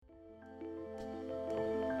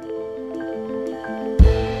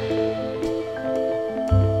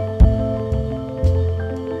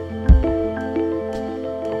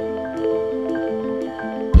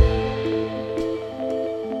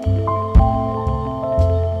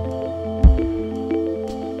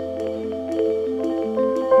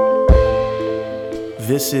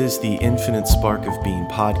This is the Infinite Spark of Being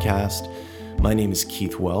podcast. My name is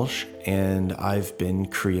Keith Welsh, and I've been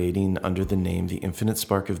creating under the name The Infinite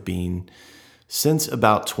Spark of Being since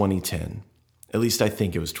about 2010. At least I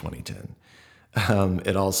think it was 2010.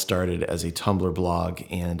 It all started as a Tumblr blog,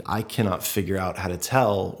 and I cannot figure out how to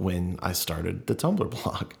tell when I started the Tumblr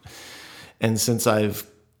blog. And since I've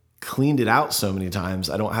cleaned it out so many times,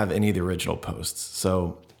 I don't have any of the original posts.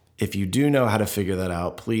 So if you do know how to figure that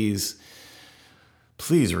out, please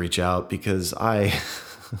reach out, because I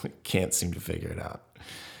can't seem to figure it out.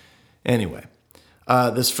 Anyway,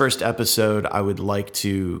 this first episode, I would like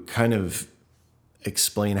to kind of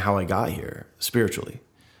explain how I got here spiritually,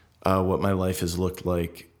 what my life has looked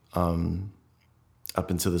like up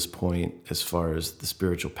until this point as far as the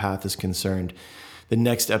spiritual path is concerned. The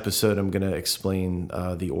next episode, I'm going to explain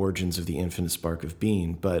the origins of the infinite spark of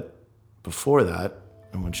being. But before that,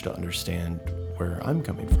 I want you to understand where I'm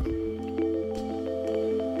coming from.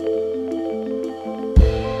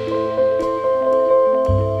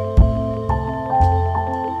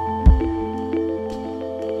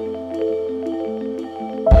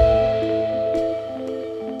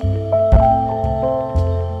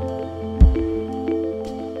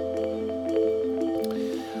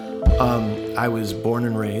 I was born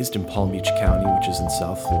and raised in Palm Beach County, which is in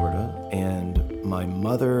South Florida, and my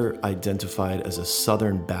mother identified as a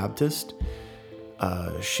Southern Baptist.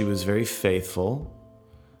 She was very faithful.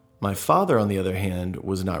 My father, on the other hand,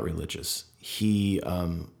 was not religious. He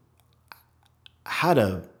had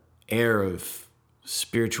an air of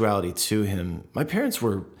spirituality to him. My parents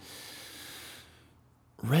were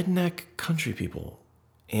redneck country people,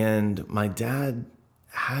 and my dad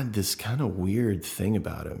had this kind of weird thing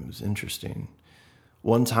about him. It was interesting.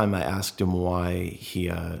 One time I asked him why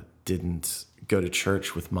he didn't go to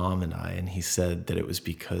church with Mom and I, and he said that it was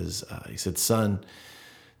because, he said, "Son,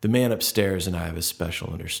 the man upstairs and I have a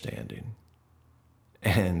special understanding."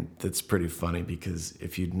 And that's pretty funny, because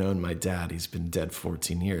if you'd known my dad, he's been dead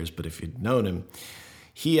 14 years, but if you'd known him,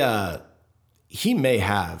 he may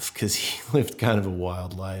have, because he lived kind of a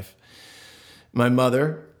wild life. My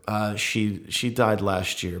mother, she died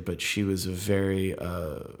last year, but she was a very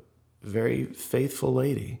faithful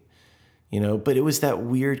lady, but it was that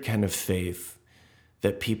weird kind of faith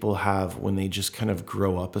that people have when they just kind of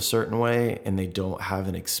grow up a certain way and they don't have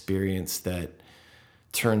an experience that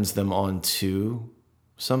turns them on to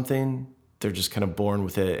something. They're just kind of born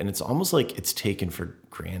with it, and it's almost like it's taken for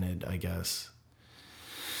granted, I guess.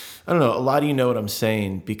 I don't know. A lot of you know what I'm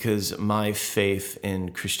saying, because my faith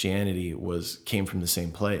in Christianity came from the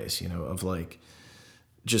same place, of like,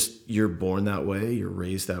 just you're born that way, you're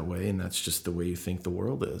raised that way, and that's just the way you think the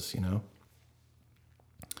world is,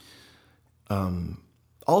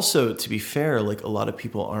 Also, to be fair, like, a lot of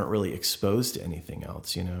people aren't really exposed to anything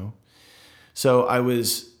else, So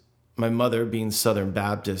my mother, being Southern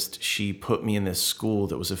Baptist, she put me in this school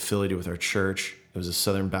that was affiliated with our church. It was a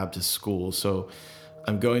Southern Baptist school. So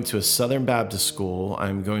I'm going to a Southern Baptist school,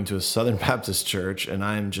 I'm going to a Southern Baptist church, and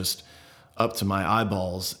I'm just up to my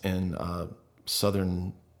eyeballs in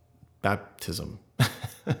Southern baptism.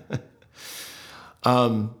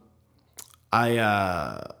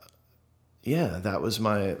 That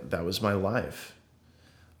was my life.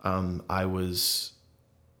 I was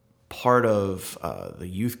part of the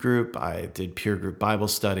youth group. I did peer group Bible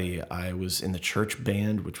study. I was in the church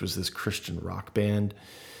band, which was this Christian rock band.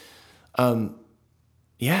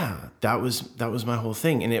 That was my whole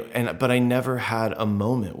thing. But I never had a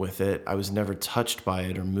moment with it. I was never touched by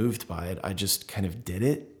it or moved by it. I just kind of did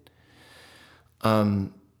it.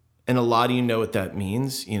 And a lot of you know what that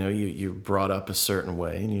means. You're brought up a certain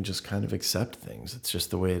way and you just kind of accept things. It's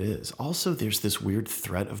just the way it is. Also, there's this weird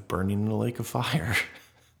threat of burning in a lake of fire.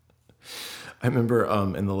 I remember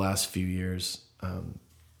in the last few years,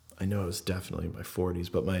 I know it was definitely in my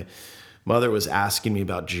 40s, but my mother was asking me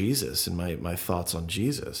about Jesus and my thoughts on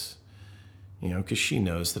Jesus, because she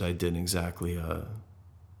knows that I didn't exactly,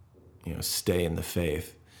 stay in the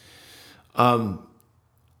faith.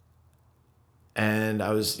 And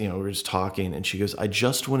I was, we were just talking, and she goes, "I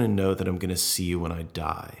just want to know that I'm going to see you when I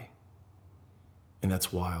die." And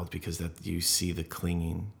that's wild, because that you see the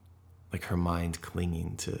clinging, like her mind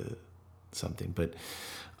clinging to something. But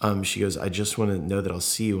she goes, "I just want to know that I'll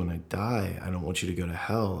see you when I die. I don't want you to go to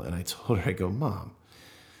hell." And I told her, I go, "Mom,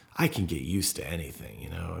 I can get used to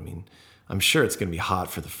anything, I mean, I'm sure it's going to be hot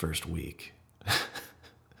for the first week.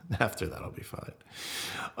 After that, I'll be fine."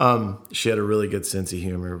 She had a really good sense of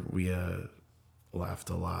humor. We laughed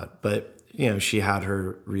a lot. But, she had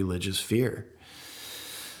her religious fear.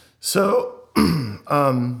 So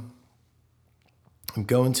I'm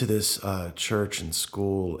going to this church and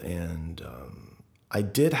school, and I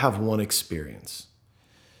did have one experience,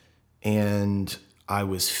 and I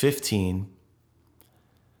was 15,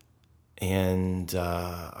 and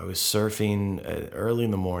I was surfing early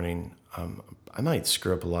in the morning. I might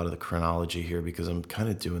screw up a lot of the chronology here because I'm kind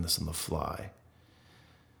of doing this on the fly.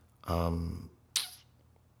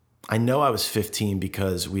 I know I was 15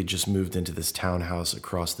 because we just moved into this townhouse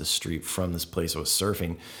across the street from this place I was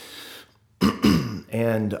surfing.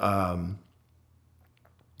 And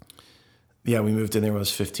we moved in there when I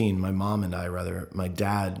was 15. My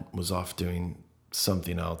dad was off doing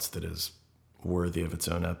something else that is worthy of its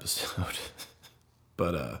own episode.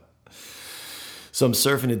 But so I'm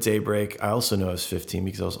surfing at daybreak. I also know I was 15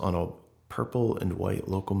 because I was on a purple and white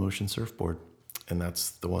Local Motion surfboard, and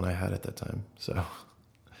that's the one I had at that time. So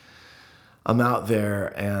I'm out there,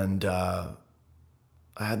 and I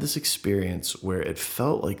had this experience where it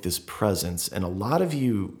felt like this presence, and a lot of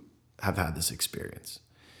you have had this experience.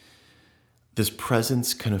 This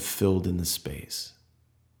presence kind of filled in the space.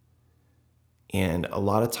 And a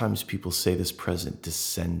lot of times people say this presence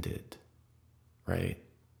descended, right?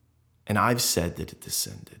 And I've said that it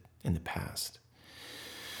descended in the past.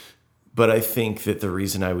 But I think that the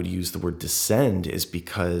reason I would use the word descend is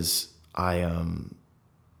because I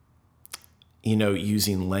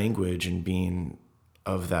using language and being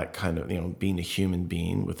of that kind of, being a human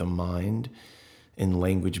being with a mind, and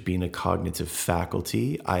language being a cognitive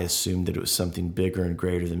faculty, I assumed that it was something bigger and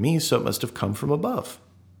greater than me, so it must have come from above,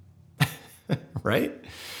 right?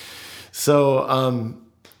 So I'm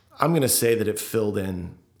going to say that it filled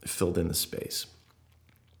in the space.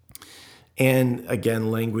 And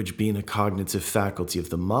again, language being a cognitive faculty of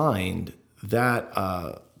the mind,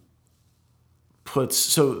 that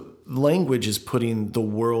language is putting the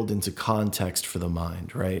world into context for the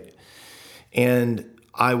mind, right? And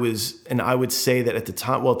I would say that at the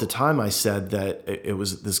time I said that it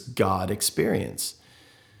was this God experience,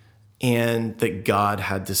 and that God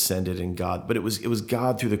had descended in God, but it was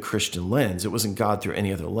God through the Christian lens. It wasn't God through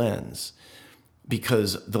any other lens,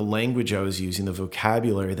 because the language I was using, the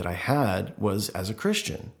vocabulary that I had, was as a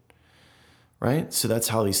Christian, right? So that's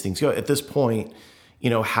how these things go. At this point,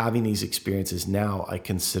 having these experiences now, I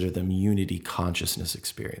consider them unity consciousness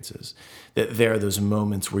experiences. That there are those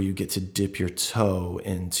moments where you get to dip your toe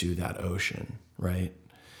into that ocean, right?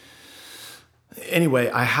 Anyway,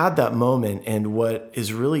 I had that moment, and what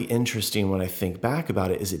is really interesting when I think back about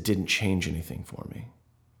it is it didn't change anything for me.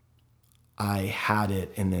 I had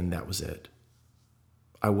it, and then that was it.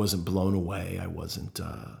 I wasn't blown away. I wasn't,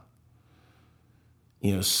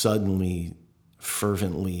 suddenly,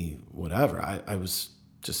 fervently, whatever. I was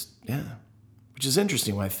just, which is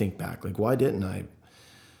interesting when I think back. Like, why didn't I,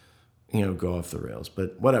 go off the rails?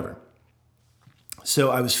 But whatever.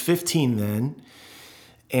 So I was 15 then.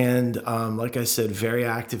 And like I said, very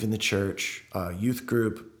active in the church, youth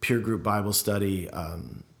group, peer group Bible study,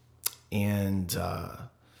 and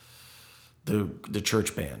the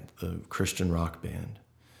church band, the Christian rock band.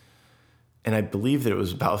 And I believe that it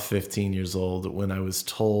was about 15 years old when I was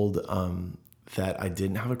told that I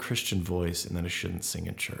didn't have a Christian voice and that I shouldn't sing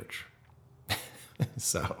in church.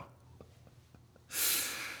 So,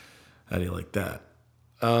 how do you like that?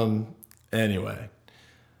 Anyway.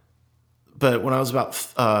 But when I was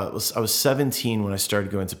I was 17 when I started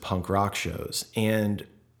going to punk rock shows. And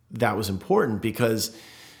that was important because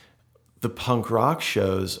the punk rock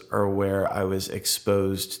shows are where I was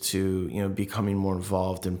exposed to, becoming more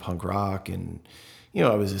involved in punk rock. And,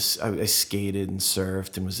 I skated and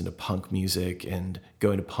surfed and was into punk music and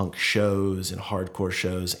going to punk shows and hardcore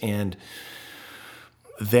shows. And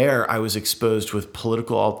there I was exposed to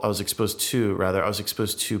political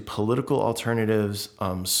alternatives,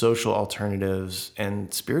 social alternatives,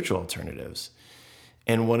 and spiritual alternatives.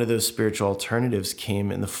 And one of those spiritual alternatives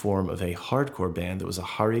came in the form of a hardcore band that was a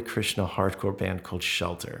Hare Krishna hardcore band called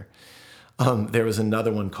Shelter. There was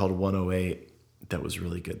another one called 108 that was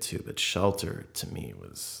really good too, but Shelter to me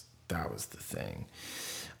was the thing.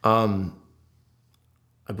 I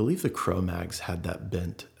believe the Cro-Mags had that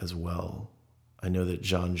bent as well. I know that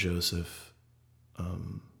John Joseph, I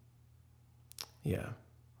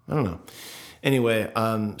don't know. Anyway,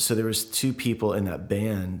 so there was two people in that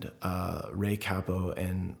band, Ray Capo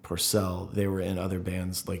and Porcel. They were in other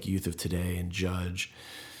bands like Youth of Today and Judge.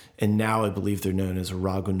 And now I believe they're known as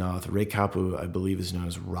Raghunath. Ray Capo, I believe, is known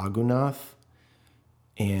as Raghunath.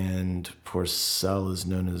 And Porcel is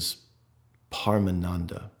known as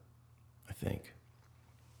Parmananda, I think.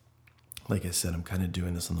 Like I said, I'm kind of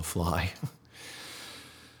doing this on the fly.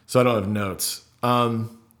 So I don't have notes.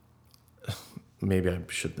 Maybe I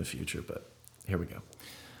should in the future, but here we go.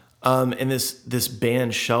 And this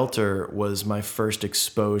band Shelter was my first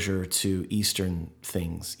exposure to Eastern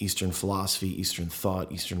things, Eastern philosophy, Eastern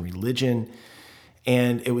thought, Eastern religion.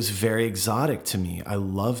 And it was very exotic to me. I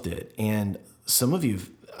loved it. And some of you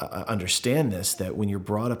understand this, that when you're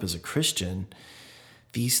brought up as a Christian,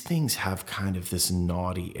 these things have kind of this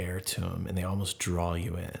naughty air to them, and they almost draw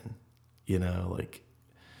you in, like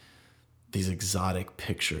these exotic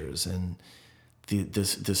pictures and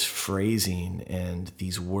this phrasing and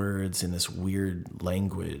these words and this weird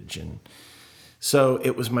language. And so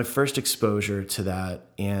it was my first exposure to that.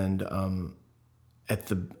 And on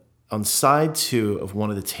side 2 of one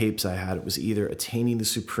of the tapes I had, it was either Attaining the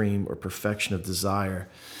Supreme or Perfection of Desire.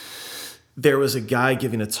 There was a guy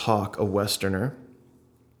giving a talk, a Westerner.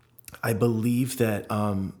 I believe he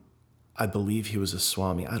was a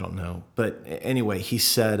Swami. I don't know. But anyway, he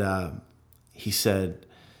said,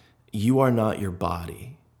 "You are not your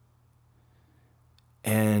body."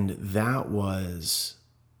 And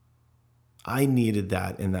I needed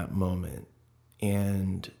that in that moment.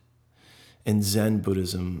 And in Zen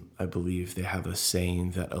Buddhism, I believe they have a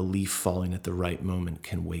saying that a leaf falling at the right moment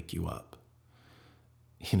can wake you up.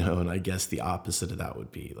 And I guess the opposite of that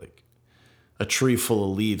would be like a tree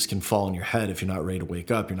full of leaves can fall on your head. If you're not ready to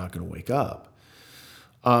wake up, you're not going to wake up.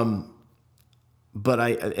 But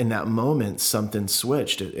in that moment, something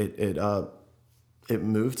switched. It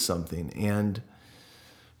moved something. And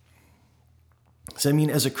so,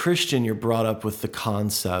 as a Christian, you're brought up with the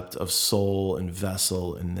concept of soul and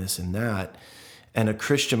vessel and this and that. And a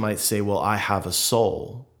Christian might say, well, I have a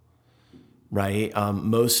soul, right?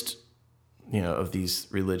 Most, of these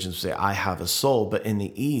religions say, I have a soul. But in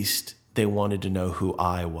the East, they wanted to know who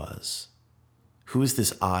I was. Who is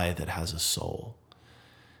this I that has a soul?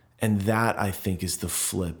 And that, I think, is the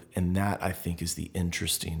flip. And that, I think, is the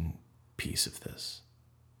interesting piece of this,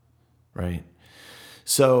 right?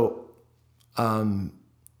 So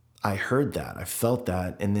I heard that. I felt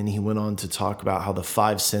that. And then he went on to talk about how the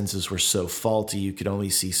 5 senses were so faulty. You could only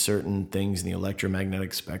see certain things in the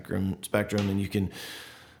electromagnetic spectrum, and you can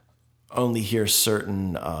only hear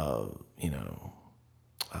certain, you can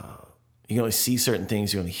only see certain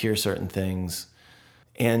things. You only hear certain things.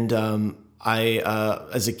 And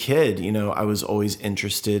as a kid, I was always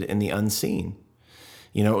interested in the unseen.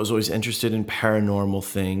 I was always interested in paranormal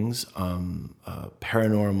things,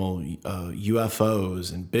 paranormal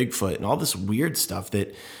UFOs and Bigfoot and all this weird stuff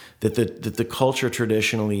that the culture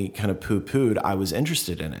traditionally kind of poo-pooed. I was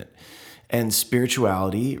interested in it. And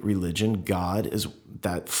spirituality, religion, God,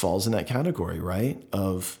 that falls in that category, right?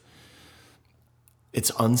 Of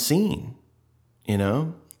it's unseen,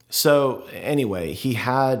 So anyway, he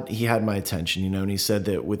had my attention, and he said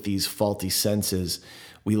that with these faulty senses,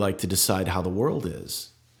 we like to decide how the world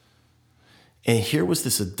is. And here was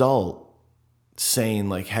this adult saying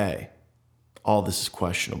like, hey, all this is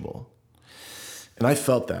questionable. And I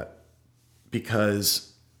felt that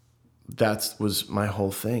because that was my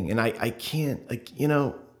whole thing. And I can't,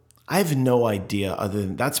 I have no idea other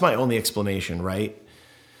than, that's my only explanation, right?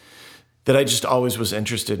 That I just always was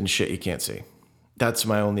interested in shit you can't see. That's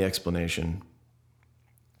my only explanation.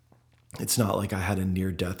 It's not like I had a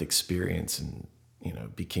near-death experience and,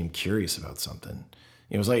 became curious about something.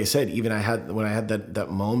 It was like I said, even when I had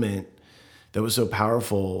that moment that was so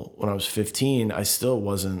powerful when I was 15,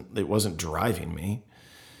 it wasn't driving me.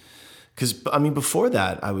 Because, before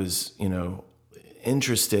that, I was,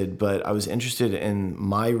 interested, but I was interested in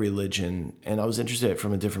my religion, and I was interested in it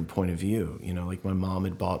from a different point of view. Like my mom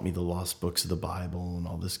had bought me the lost books of the Bible and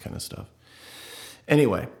all this kind of stuff.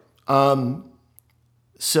 Anyway,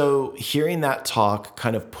 so hearing that talk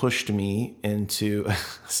kind of pushed me into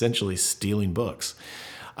essentially stealing books.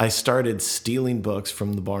 I started stealing books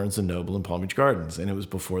from the Barnes & Noble in Palm Beach Gardens, and it was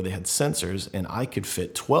before they had censors, and I could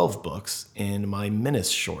fit 12 books in my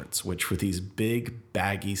Menace shorts, which were these big,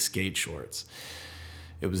 baggy skate shorts.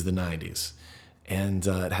 It was the 90s, and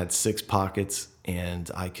it had 6 pockets,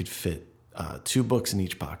 and I could fit 2 books in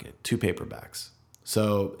each pocket, 2 paperbacks.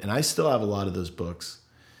 So, and I still have a lot of those books.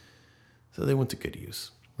 So they went to good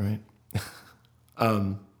use, right?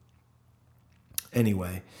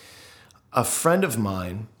 Anyway, a friend of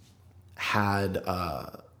mine had,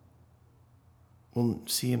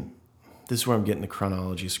 this is where I'm getting the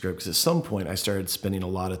chronology script, because at some point I started spending a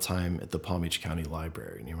lot of time at the Palm Beach County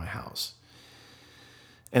Library near my house.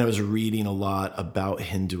 And I was reading a lot about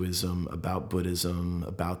Hinduism, about Buddhism,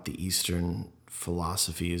 about the Eastern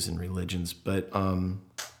philosophies and religions. But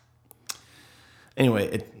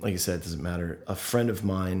anyway, like I said, it doesn't matter. A friend of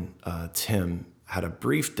mine, Tim, had a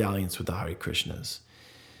brief dalliance with the Hare Krishnas.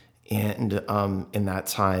 And in that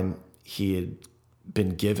time, he had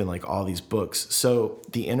been given like all these books. So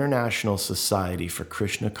the International Society for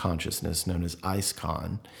Krishna Consciousness, known as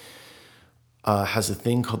ISKCON, has a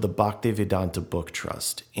thing called the Bhaktivedanta Book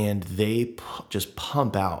Trust, and they just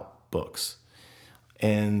pump out books.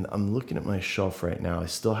 And I'm looking at my shelf right now. I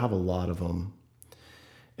still have a lot of them.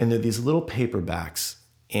 And they're these little paperbacks,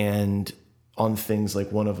 and on things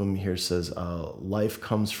like one of them here says, life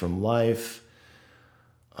comes from life,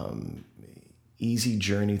 easy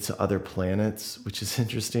journey to other planets, which is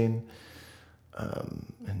interesting,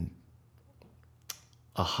 and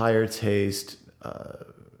a higher taste.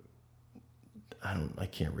 I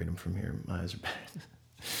can't read them from here. My eyes are bad.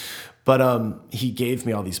 But he gave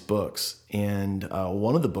me all these books, and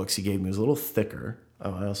one of the books he gave me was a little thicker.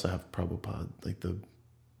 Oh, I also have Prabhupada, like the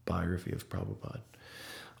biography of Prabhupada.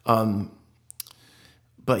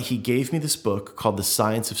 But he gave me this book called The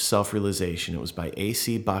Science of Self-Realization. It was by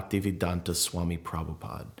A.C. Bhaktivedanta Swami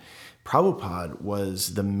Prabhupada. Prabhupada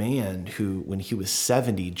was the man who, when he was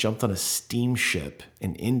 70, jumped on a steamship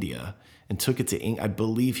in India and took it to England. I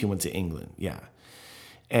believe he went to England, yeah.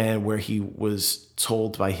 And where he was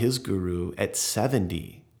told by his guru at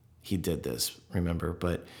 70, he did this, remember,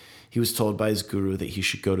 but he was told by his guru that he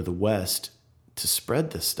should go to the West to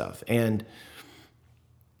spread this stuff. And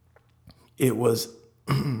it was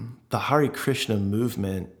the Hare Krishna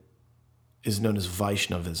movement is known as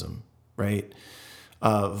Vaishnavism, right?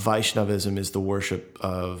 Vaishnavism is the worship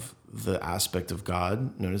of the aspect of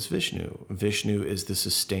God known as Vishnu. Vishnu is the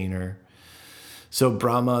sustainer. So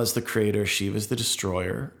Brahma is the creator, Shiva is the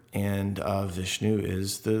destroyer, and Vishnu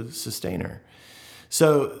is the sustainer.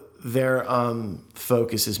 So their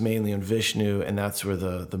focus is mainly on Vishnu, and that's where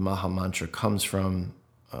the Maha Mantra comes from,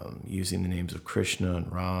 using the names of Krishna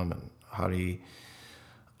and Ram and Hari.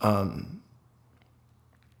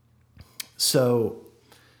 So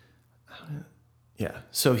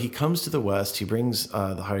he comes to the West, he brings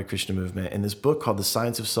the Hare Krishna movement, and this book called The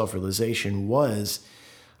Science of Self-Realization was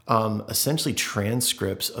essentially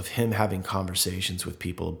transcripts of him having conversations with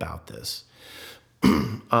people about this.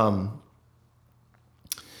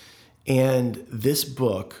 And this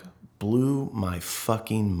book blew my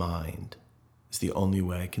fucking mind, is the only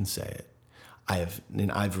way I can say it. I've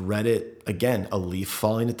read it, again, a leaf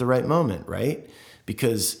falling at the right moment, right?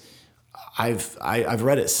 Because I've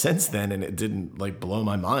read it since then, and it didn't like blow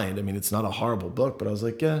my mind. I mean, it's not a horrible book, but I was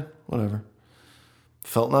like, yeah, whatever.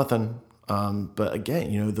 Felt nothing. But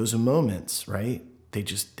again, those are moments, right? They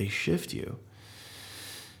shift you.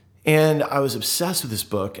 And I was obsessed with this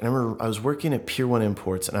book, and I remember I was working at Pier 1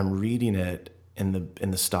 Imports, and I'm reading it in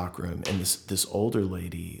the stock room, and this older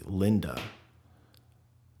lady, Linda.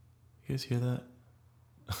 You guys hear that?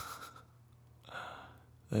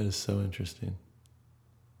 That is so interesting.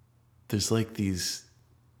 There's like these,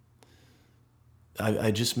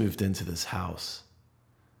 I just moved into this house,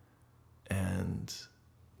 and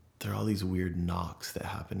there are all these weird knocks that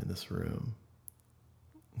happen in this room.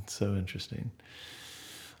 It's so interesting.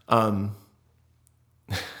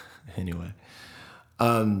 Anyway,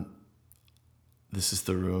 this is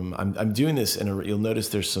the room. I'm doing this, and you'll notice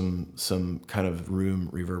there's some kind of room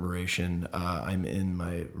reverberation. I'm in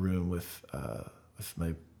my room with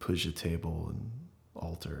my puja table and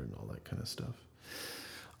altar and all that kind of stuff.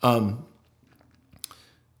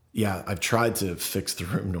 I've tried to fix the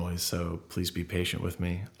room noise, so please be patient with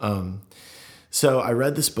me. So I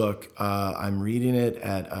read this book. I'm reading it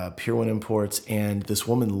at Pier 1 Imports, and this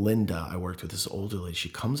woman, Linda, I worked with, this older lady, she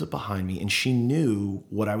comes up behind me, and she knew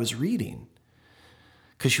what I was reading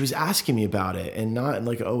because she was asking me about it, and not in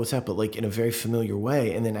like, oh, what's that, but like in a very familiar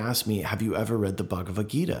way, and then asked me, have you ever read the Bhagavad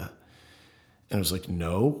Gita? And I was like,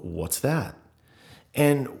 no, what's that?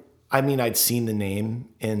 And I mean, I'd seen the name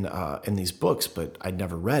in these books, but I'd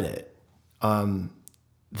never read it.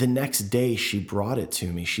 The next day, she brought it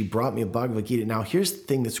to me. She brought me a Bhagavad Gita. Now, here's the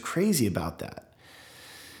thing that's crazy about that,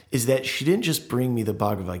 is that she didn't just bring me the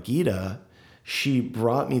Bhagavad Gita. She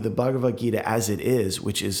brought me the Bhagavad Gita as it is,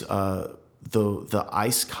 which is the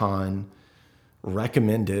ISKCON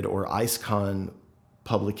recommended or ISKCON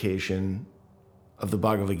publication of the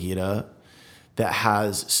Bhagavad Gita that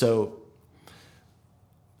has, so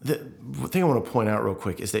the thing I want to point out real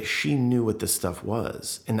quick is that she knew what this stuff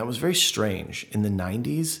was. And that was very strange. In the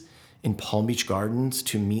 90s, in Palm Beach Gardens,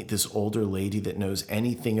 to meet this older lady that knows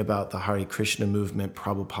anything about the Hare Krishna movement,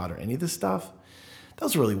 Prabhupada, or any of this stuff, that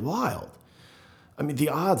was really wild. I mean, the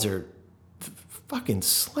odds are fucking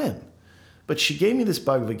slim. But she gave me this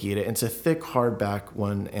Bhagavad Gita, and it's a thick hardback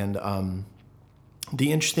one. And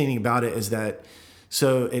the interesting thing about it is that,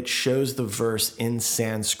 so it shows the verse in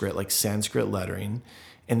Sanskrit, like Sanskrit lettering,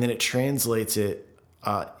 and then it translates it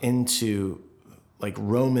into like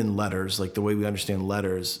Roman letters, like the way we understand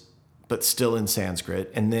letters, but still in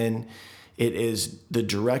Sanskrit. And then it is the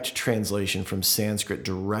direct translation from Sanskrit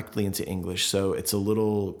directly into English. So it's a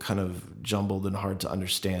little kind of jumbled and hard to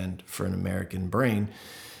understand for an American brain.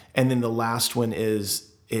 And then the last one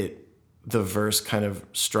is the verse kind of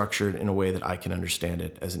structured in a way that I can understand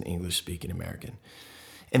it as an English-speaking American.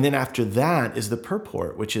 And then after that is the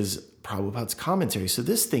purport, which is Prabhupada's commentary. So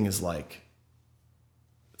this thing is like,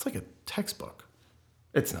 it's like a textbook.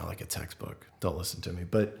 It's not like a textbook. Don't listen to me.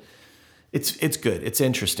 But it's good. It's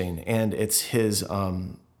interesting. And it's his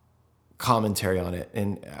commentary on it.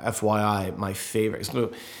 And FYI, my favorite.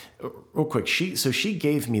 So, real quick, she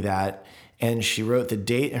gave me that, and she wrote the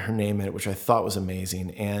date and her name in it, which I thought was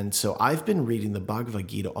amazing. And so I've been reading the Bhagavad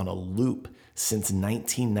Gita on a loop since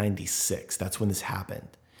 1996. That's when this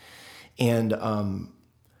happened. And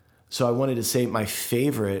so I wanted to say my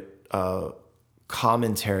favorite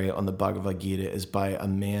commentary on the Bhagavad Gita is by a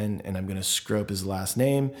man, and I'm going to screw up his last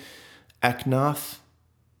name, Eknath,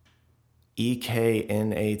 Eknath,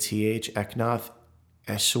 Eknath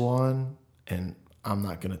Easwaran, and I'm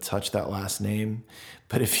not going to touch that last name,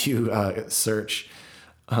 but if you search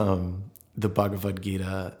the Bhagavad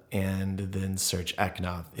Gita and then search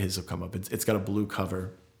Eknath, his will come up. It's got a blue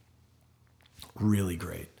cover. Really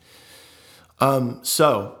great.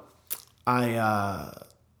 So I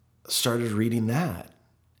started reading that,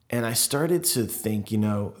 and I started to think,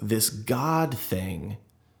 this God thing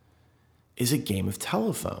is a game of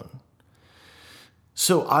telephone.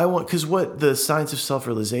 So because what the science of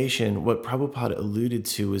self-realization, what Prabhupada alluded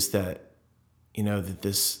to is that, that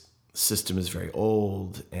this system is very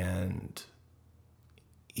old, and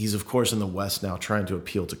he's of course in the West now trying to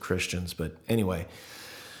appeal to Christians. But anyway,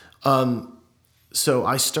 so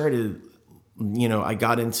I started, I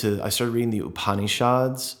started reading the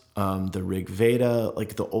Upanishads, the Rig Veda,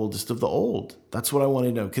 like the oldest of the old. That's what I want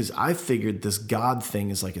to know, because I figured this God thing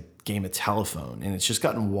is like a game of telephone, and it's just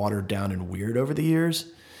gotten watered down and weird over the years.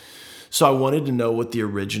 So I wanted to know what the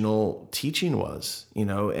original teaching was,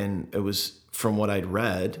 and it was, from what I'd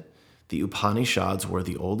read, the Upanishads were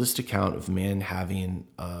the oldest account of man having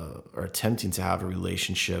or attempting to have a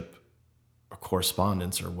relationship or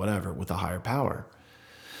correspondence or whatever with a higher power.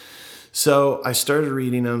 So I started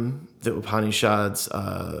reading them, the Upanishads,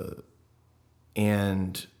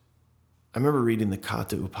 and I remember reading the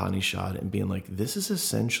Katha Upanishad and being like, this is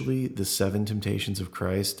essentially the 7 temptations of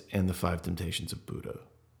Christ and the 5 temptations of Buddha.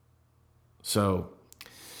 So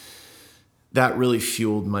that really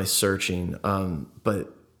fueled my searching.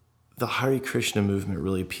 But the Hare Krishna movement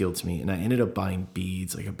really appealed to me, and I ended up buying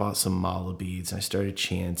beads. Like I bought some mala beads, and I started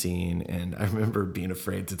chanting, and I remember being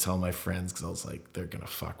afraid to tell my friends because I was like, they're going to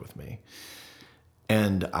fuck with me.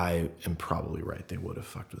 And I am probably right. They would have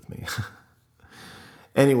fucked with me.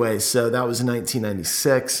 Anyway, so that was in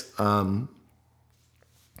 1996.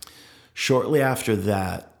 Shortly after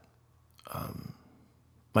that,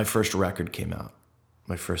 my first record came out,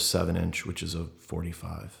 my first 7-inch, which is a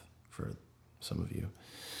 45 for some of you.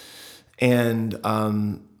 And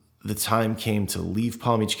the time came to leave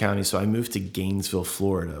Palm Beach County, so I moved to Gainesville,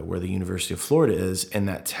 Florida, where the University of Florida is, and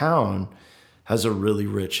that town has a really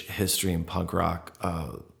rich history in punk rock,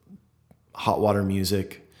 Hot Water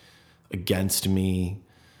Music, Against Me,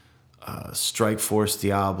 Strike Force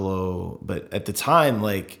Diablo. But at the time,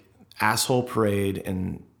 like Asshole Parade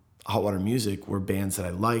and Hot Water Music were bands that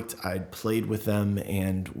I liked. I'd played with them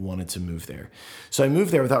and wanted to move there. So I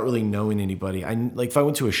moved there without really knowing anybody. If I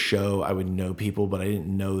went to a show, I would know people, but I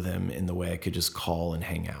didn't know them in the way I could just call and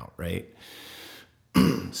hang out, right?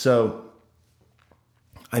 So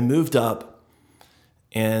I moved up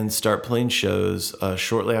and start playing shows.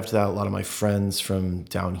 Shortly after that, a lot of my friends from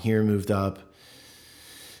down here moved up.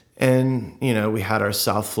 And, we had our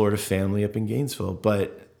South Florida family up in Gainesville.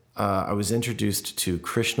 But I was introduced to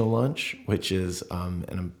Krishna Lunch, which is,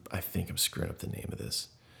 I think I'm screwing up the name of this.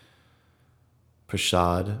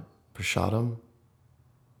 Prasadam?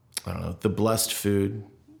 I don't know. The blessed food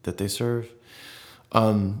that they serve.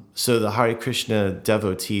 So the Hare Krishna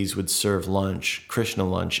devotees would serve lunch, Krishna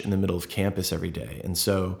lunch, in the middle of campus every day. And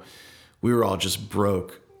so we were all just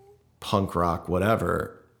broke, punk rock,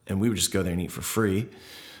 whatever, and we would just go there and eat for free.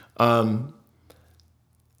 So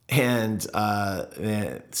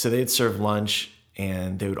they'd serve lunch,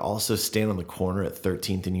 and they would also stand on the corner at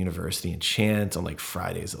 13th and University and chant on like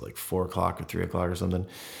Fridays at like 4 o'clock or 3 o'clock or something.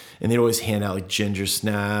 And they'd always hand out like ginger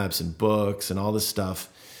snaps and books and all this stuff.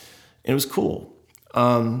 And it was cool.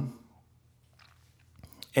 And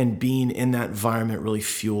being in that environment really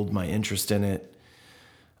fueled my interest in it.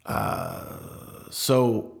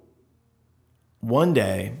 So one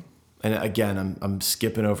day, and again, I'm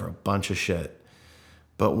skipping over a bunch of shit.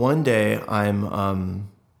 But one day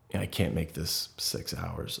I can't make this 6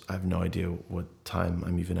 hours. I have no idea what time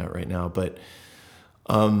I'm even at right now. But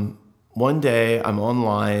one day I'm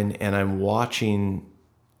online and I'm watching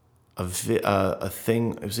a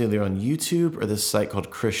thing. It was either on YouTube or this site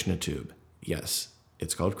called KrishnaTube. Yes,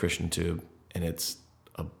 it's called KrishnaTube, and it's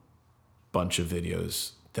a bunch of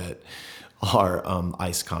videos that are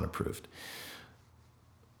IceCon approved.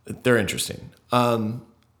 They're interesting.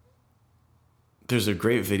 There's a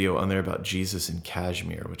great video on there about Jesus in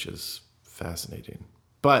Kashmir, which is fascinating.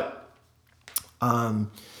 But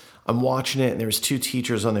I'm watching it, and there's two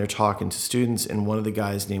teachers on there talking to students, and one of the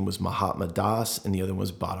guys' name was Mahatma Das, and the other one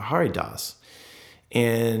was Bhattacharya Das.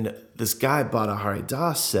 And this guy, Bhattacharya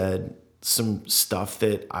Das, said some stuff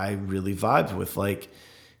that I really vibed with. Like,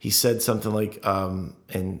 he said something like,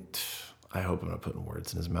 and I hope I'm not putting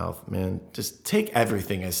words in his mouth, man. Just take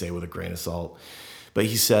everything I say with a grain of salt. But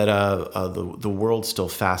he said, the world still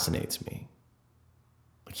fascinates me.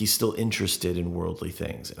 Like, he's still interested in worldly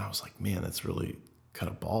things. And I was like, man, that's really kind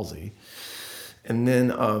of ballsy. And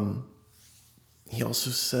then he also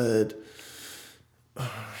said,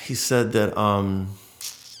 that,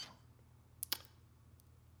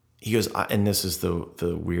 he goes, and this is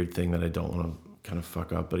the weird thing that I don't want to kind of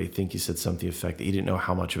fuck up, but I think he said something to the effect that he didn't know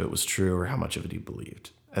how much of it was true or how much of it he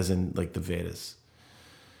believed, as in like the Vedas.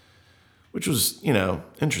 Which was,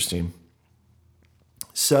 interesting.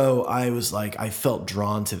 So I was like, I felt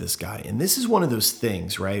drawn to this guy. And this is one of those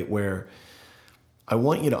things, right, where I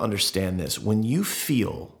want you to understand this. When you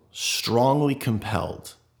feel strongly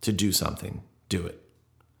compelled to do something, do it.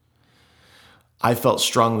 I felt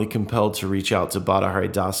strongly compelled to reach out to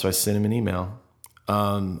Bhattacharya Das, so I sent him an email.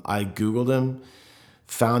 I Googled him,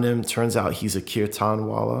 found him. Turns out he's a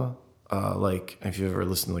kirtanwala, like if you ever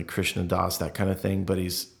listened to like Krishna Das, that kind of thing, but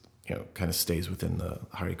he's kind of stays within the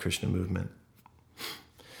Hare Krishna movement.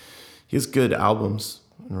 He has good albums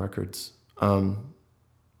and records.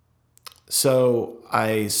 So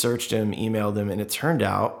I searched him, emailed him, and it turned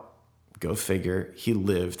out, go figure, he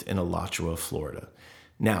lived in Alachua, Florida.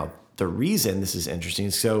 Now, the reason this is interesting,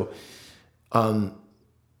 so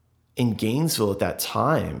in Gainesville at that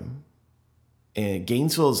time,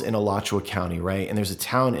 Gainesville's in Alachua County, right? And there's a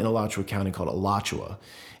town in Alachua County called Alachua,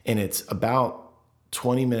 and it's about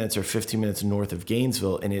 20 minutes or 15 minutes north of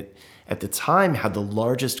Gainesville, and it, at the time, had the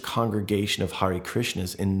largest congregation of Hare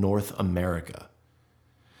Krishnas in North America.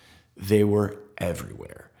 They were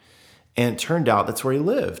everywhere. And it turned out that's where he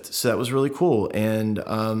lived, so that was really cool. And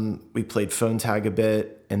we played phone tag a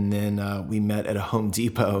bit, and then we met at a Home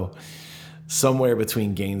Depot somewhere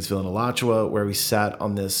between Gainesville and Alachua, where we sat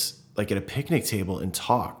on this, like at a picnic table, and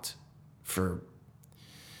talked for...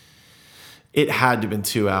 It had to have been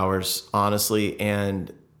 2 hours, honestly,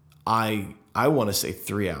 and I want to say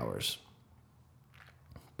 3 hours.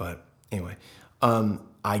 But anyway,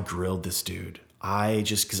 I grilled this dude.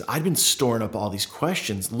 Because I'd been storing up all these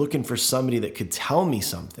questions, looking for somebody that could tell me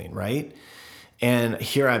something, right? And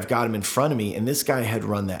here I've got him in front of me, and this guy had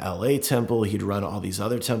run the LA temple. He'd run all these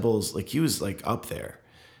other temples. Like, he was like up there.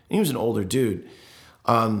 And he was an older dude.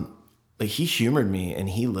 Like, he humored me, and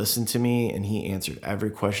he listened to me, and he answered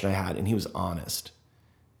every question I had, and he was honest.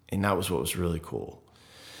 And that was what was really cool.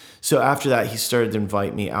 So after that, he started to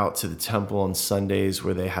invite me out to the temple on Sundays,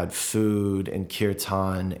 where they had food and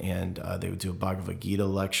kirtan, and they would do a Bhagavad Gita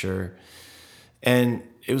lecture. And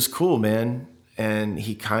it was cool, man. And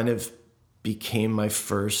he kind of became my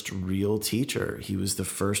first real teacher. He was the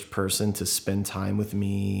first person to spend time with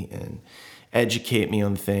me and educate me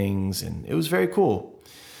on things, and it was very cool.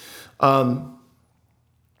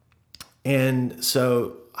 And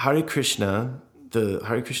so Hare Krishna, the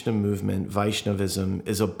Hare Krishna movement, Vaishnavism,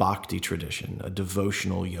 is a bhakti tradition, a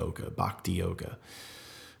devotional yoga, bhakti yoga.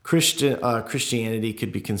 Christianity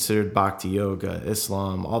could be considered bhakti yoga,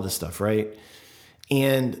 Islam, all this stuff, right?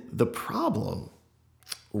 And the problem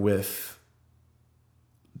with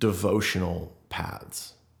devotional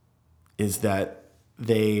paths is that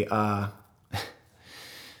they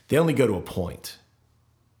only go to a point.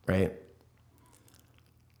 Right?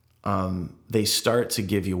 They start to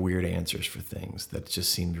give you weird answers for things that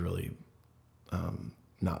just seemed really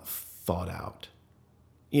not thought out.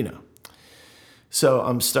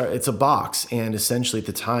 So it's a box, and essentially at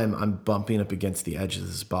the time I'm bumping up against the edge of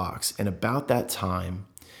this box. And about that time,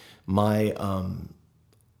 we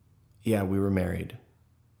were married.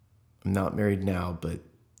 I'm not married now, but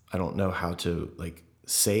I don't know how to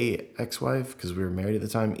say ex-wife because we were married at the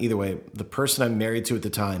time. Either way, the person I'm married to at the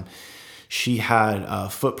time, she had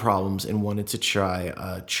foot problems and wanted to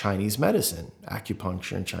try Chinese medicine,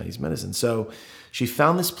 acupuncture and Chinese medicine. So she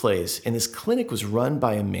found this place, and this clinic was run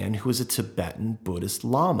by a man who was a Tibetan Buddhist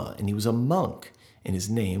Lama, and he was a monk, and his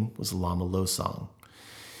name was Lama Losang.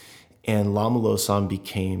 And Lama Losang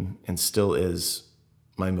became, and still is,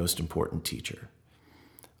 my most important teacher.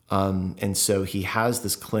 And so he has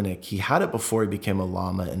this clinic. He had it before he became a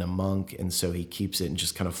Lama and a monk, and so he keeps it and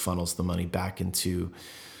just kind of funnels the money back into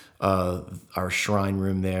our shrine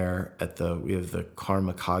room there we have the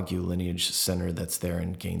Karma Kagyu Lineage Center that's there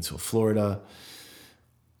in Gainesville, Florida.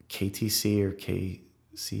 KTC or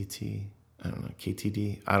KCT, I don't know,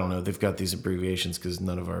 KTD, I don't know. They've got these abbreviations because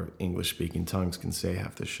none of our English-speaking tongues can say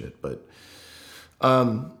half this shit. But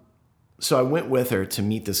so I went with her to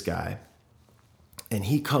meet this guy, and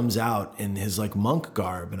he comes out in his like monk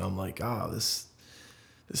garb, and I'm like, oh, this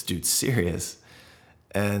dude's serious.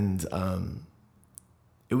 And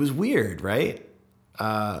it was weird, right?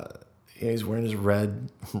 He's wearing his red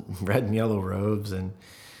and yellow robes, and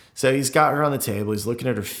so he's got her on the table. He's looking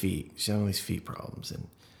at her feet. She's having these feet problems, and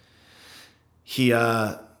he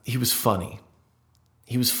was funny.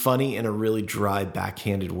 He was funny in a really dry,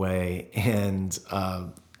 backhanded way, and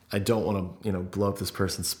I don't want to, blow up this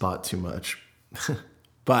person's spot too much,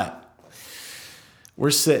 but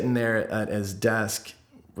we're sitting there at his desk.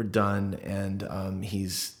 We're done, and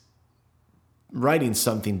he's writing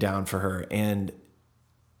something down for her, and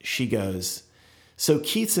she goes, "So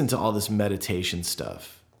Keith's into all this meditation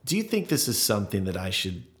stuff. Do you think this is something that I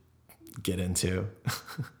should get into?"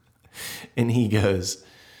 And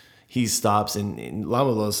he stops, and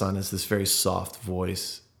Lama Losang has this very soft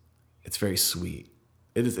voice. It's very sweet.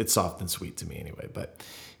 It's soft and sweet to me anyway, but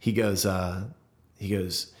he goes,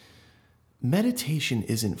 meditation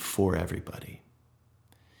isn't for everybody.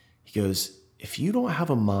 He goes, if you don't have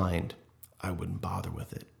a mind, I wouldn't bother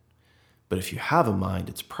with it. But if you have a mind,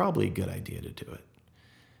 it's probably a good idea to do it.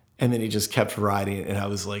 And then he just kept writing, and I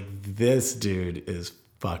was like, this dude is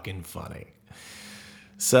fucking funny.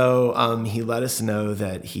 So he let us know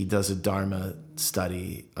that he does a Dharma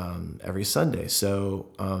study every Sunday.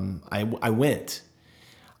 So I went.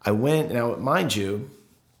 Now, mind you,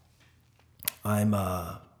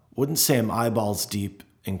 wouldn't say I'm eyeballs deep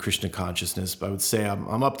in Krishna consciousness, but I would say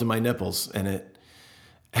I'm up to my nipples in it.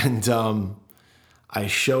 And I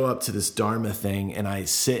show up to this Dharma thing, and I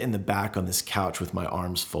sit in the back on this couch with my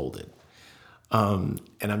arms folded. And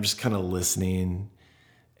I'm just kind of listening,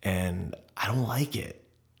 and I don't like it.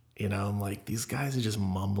 I'm like, these guys are just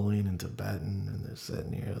mumbling in Tibetan, and they're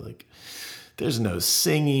sitting here like, there's no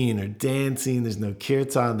singing or dancing, there's no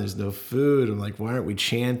kirtan, there's no food. I'm like, why aren't we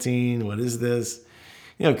chanting? What is this?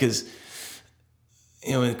 Because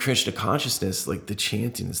in Krishna consciousness, like the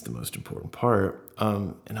chanting is the most important part.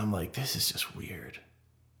 And I'm like, this is just weird.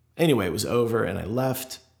 Anyway, it was over, and I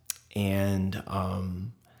left, and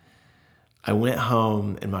I went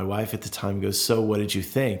home, and my wife at the time goes, "So what did you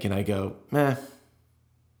think?" And I go, "Meh,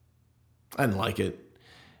 I didn't like it."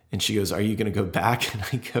 And she goes, "Are you going to go back?" And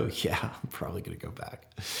I go, "Yeah, I'm probably going to go back."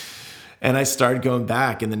 And I started going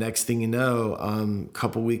back, and the next thing you know, a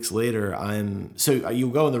couple weeks later, so you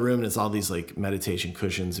go in the room, and it's all these like meditation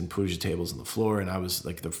cushions and puja tables on the floor, and I was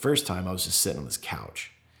like, the first time I was just sitting on this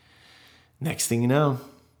couch. Next thing you know,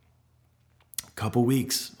 a couple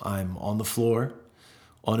weeks, I'm on the floor,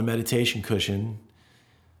 on a meditation cushion,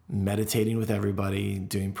 meditating with everybody,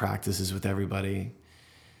 doing practices with everybody.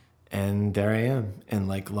 And there I am. And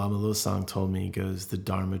like Lama Losang told me, he goes, the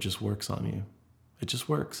Dharma just works on you. It just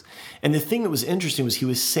works. And the thing that was interesting was he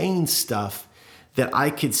was saying stuff that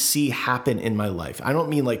I could see happen in my life. I don't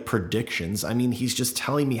mean like predictions. I mean, he's just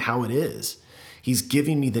telling me how it is. He's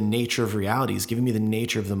giving me the nature of reality. He's giving me the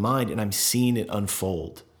nature of the mind, and I'm seeing it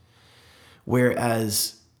unfold.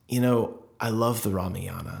 Whereas, I love the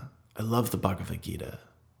Ramayana. I love the Bhagavad Gita.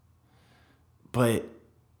 But,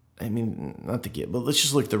 I mean, not the Gita, but let's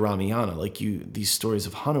just look at the Ramayana. Like these stories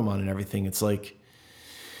of Hanuman and everything. It's like,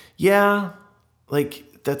 yeah,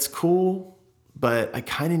 like that's cool, but I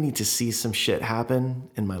kind of need to see some shit happen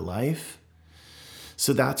in my life.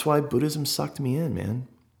 So that's why Buddhism sucked me in, man.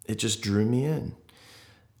 It just drew me in.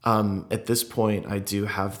 At this point, I do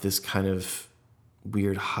have this kind of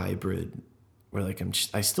weird hybrid where like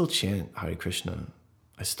I still chant Hare Krishna.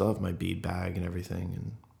 I still have my bead bag and everything,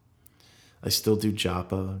 and I still do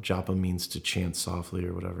japa. Japa means to chant softly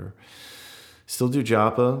or whatever. Still do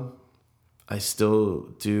japa. I still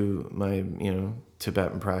do my,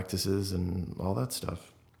 Tibetan practices and all that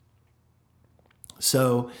stuff.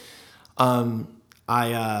 So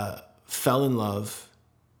I fell in love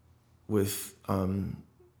with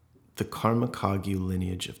the Karma Kagyu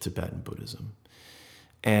lineage of Tibetan Buddhism.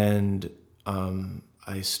 And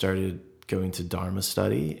I started going to Dharma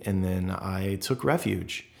study, and then I took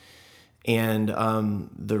refuge. And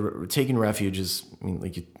the taking refuge is, I mean,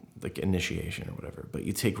 like initiation or whatever, but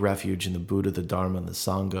you take refuge in the Buddha, the Dharma, and the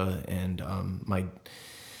Sangha. And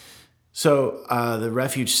the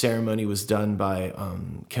refuge ceremony was done by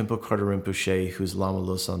Khenpo Karthar Rinpoche, who's Lama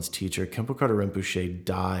Losan's teacher. Khenpo Karthar Rinpoche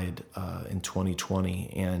died in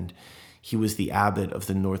 2020, and he was the abbot of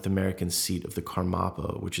the North American seat of the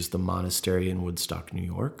Karmapa, which is the monastery in Woodstock, New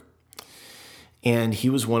York. And he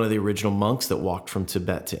was one of the original monks that walked from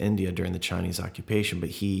Tibet to India during the Chinese occupation, but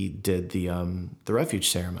he did the refuge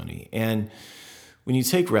ceremony. And when you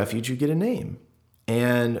take refuge, you get a name.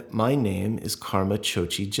 And my name is Karma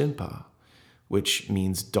Chochi Jinpa, which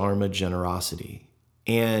means Dharma generosity.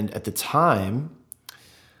 And at the time,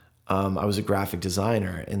 I was a graphic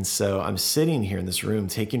designer. And so I'm sitting here in this room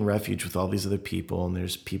taking refuge with all these other people, and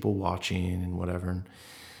there's people watching and whatever. And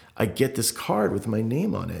I get this card with my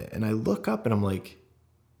name on it, and I look up and I'm like,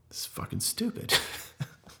 this is fucking stupid.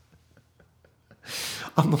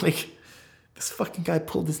 I'm like, this fucking guy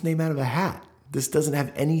pulled this name out of a hat. This doesn't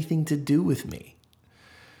have anything to do with me.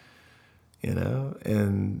 You know?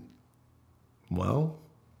 And, well,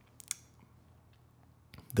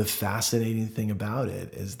 the fascinating thing about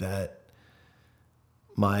it is that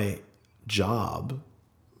my job,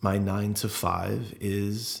 my 9 to 5,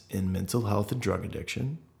 is in mental health and drug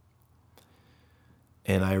addiction.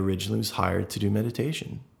 And I originally was hired to do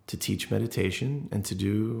meditation, to teach meditation, and to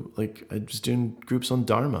do, I was doing groups on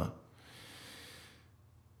Dharma.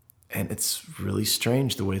 And it's really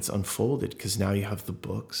strange the way it's unfolded, because now you have the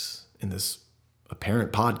books in this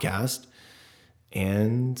apparent podcast,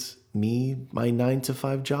 and my 9 to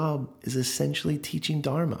 5 job is essentially teaching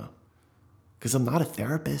Dharma, because I'm not a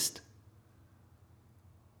therapist.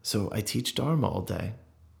 So I teach Dharma all day.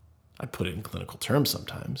 I put it in clinical terms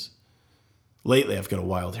sometimes. Lately, I've got a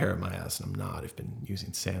wild hair in my ass, and I'm not. I've been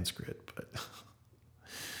using Sanskrit, but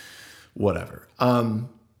whatever.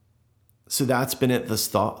 So that's been it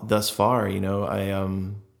thus far. You know, I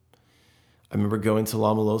remember going to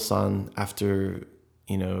Lama Losan after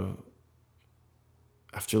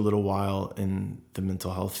a little while in the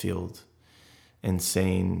mental health field, and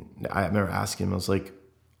I remember asking him, I was like,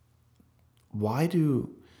 why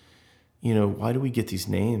do we get these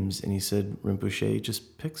names? And he said, Rinpoche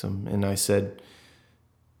just picks them. And I said,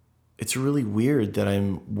 it's really weird that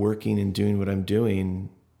I'm working and doing what I'm doing,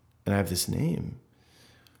 and I have this name.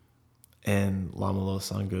 And Lama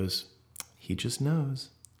Losan goes, he just knows.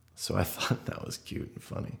 So I thought that was cute and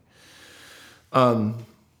funny.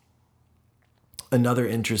 Another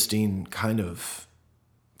interesting kind of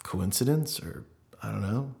coincidence, or I don't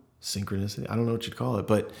know, synchronicity, I don't know what you'd call it,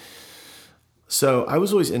 but so I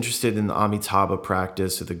was always interested in the Amitabha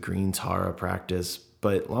practice or the Green Tara practice,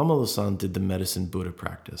 but Lama Losan did the Medicine Buddha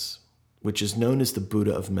practice, which is known as the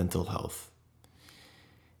Buddha of mental health.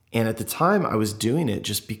 And at the time I was doing it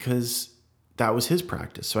just because that was his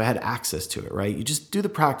practice. So I had access to it, right? You just do the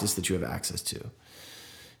practice that you have access to.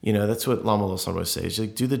 You know, that's what Lama Losan always says.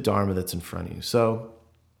 Like, do the Dharma that's in front of you. So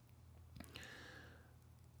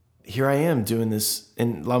here I am doing this.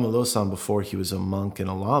 And Lama Losan, before he was a monk and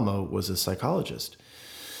a lama, was a psychologist.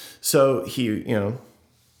 So he,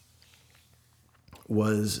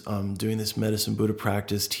 was doing this Medicine Buddha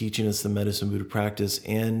practice, teaching us the Medicine Buddha practice.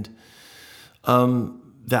 And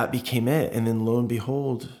that became it. And then lo and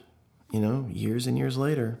behold, years and years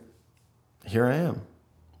later, here I am,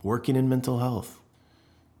 working in mental health,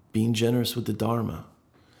 being generous with the Dharma.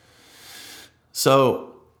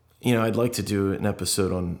 So, I'd like to do an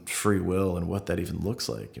episode on free will and what that even looks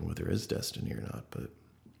like and whether there is destiny or not. But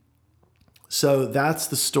so that's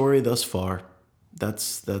the story thus far.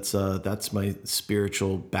 That's my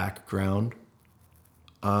spiritual background.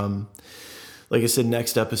 Like I said,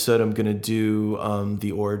 next episode, I'm going to do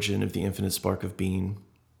the origin of the Infinite Spark of Being,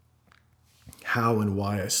 how and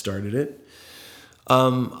why I started it.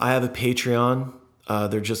 I have a Patreon.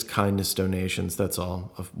 They're just kindness donations. That's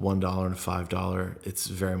all, of $1 and $5. It's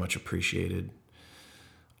very much appreciated.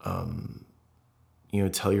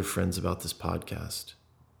 Tell your friends about this podcast,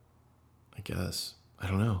 I guess. I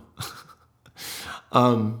don't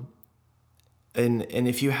know. And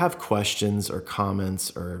if you have questions or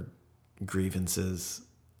comments or grievances,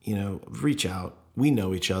 reach out. We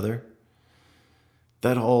know each other.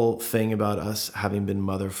 That whole thing about us having been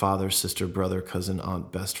mother, father, sister, brother, cousin,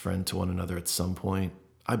 aunt, best friend to one another at some point,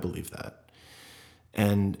 I believe that.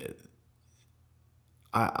 And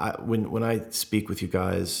when I speak with you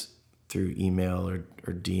guys through email or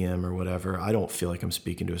DM or whatever, I don't feel like I'm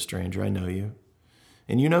speaking to a stranger. I know you,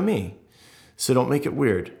 and you know me. So don't make it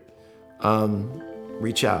weird.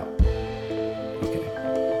 Reach out.